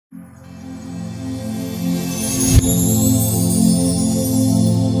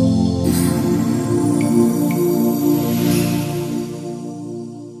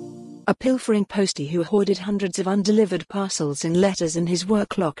a pilfering postie who hoarded hundreds of undelivered parcels and letters in his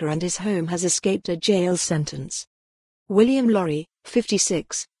work locker and his home has escaped a jail sentence. William Laurie,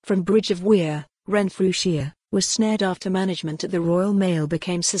 56, from Bridge of Weir, Renfrewshire, was snared after management at the Royal Mail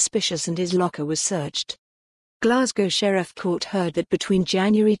became suspicious and his locker was searched. Glasgow Sheriff Court heard that between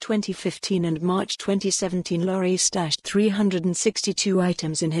January 2015 and March 2017 Laurie stashed 362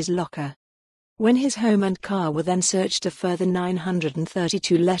 items in his locker. When his home and car were then searched, a further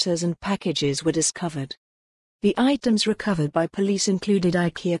 932 letters and packages were discovered. The items recovered by police included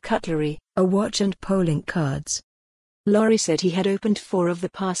Ikea cutlery, a watch and polling cards. Laurie said he had opened 4 of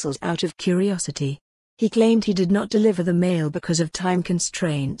the parcels out of curiosity. He claimed he did not deliver the mail because of time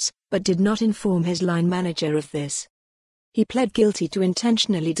constraints, but did not inform his line manager of this. He pled guilty to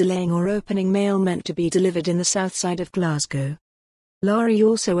intentionally delaying or opening mail meant to be delivered in the southside of Glasgow. Laurie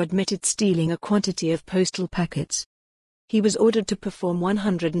also admitted stealing a quantity of postal packets. He was ordered to perform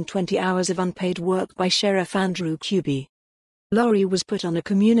 120 hours of unpaid work by Sheriff Andrew Cuby. Laurie was put on a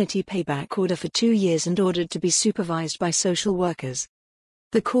community payback order for 2 years and ordered to be supervised by social workers.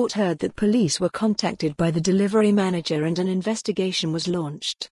 The court heard that police were contacted by the delivery manager and an investigation was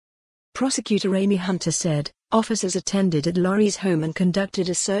launched. Prosecutor Amy Hunter said, officers attended at Laurie's home and conducted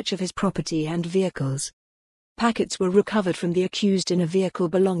a search of his property and vehicles. Packets were recovered from the accused in a vehicle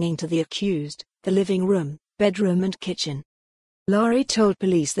belonging to the accused, the living room, bedroom and kitchen. Laurie told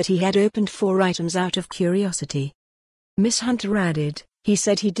police that he had opened 4 items out of curiosity. Miss Hunter added, he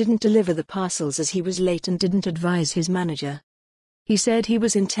said he didn't deliver the parcels as he was late and didn't advise his manager. He said he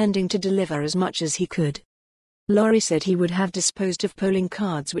was intending to deliver as much as he could. Laurie said he would have disposed of polling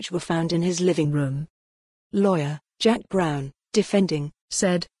cards which were found in his living room. Lawyer, Jack Brown, defending,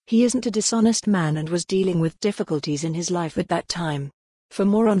 said, he isn't a dishonest man and was dealing with difficulties in his life at that time. For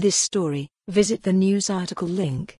more on this story, visit the news article link.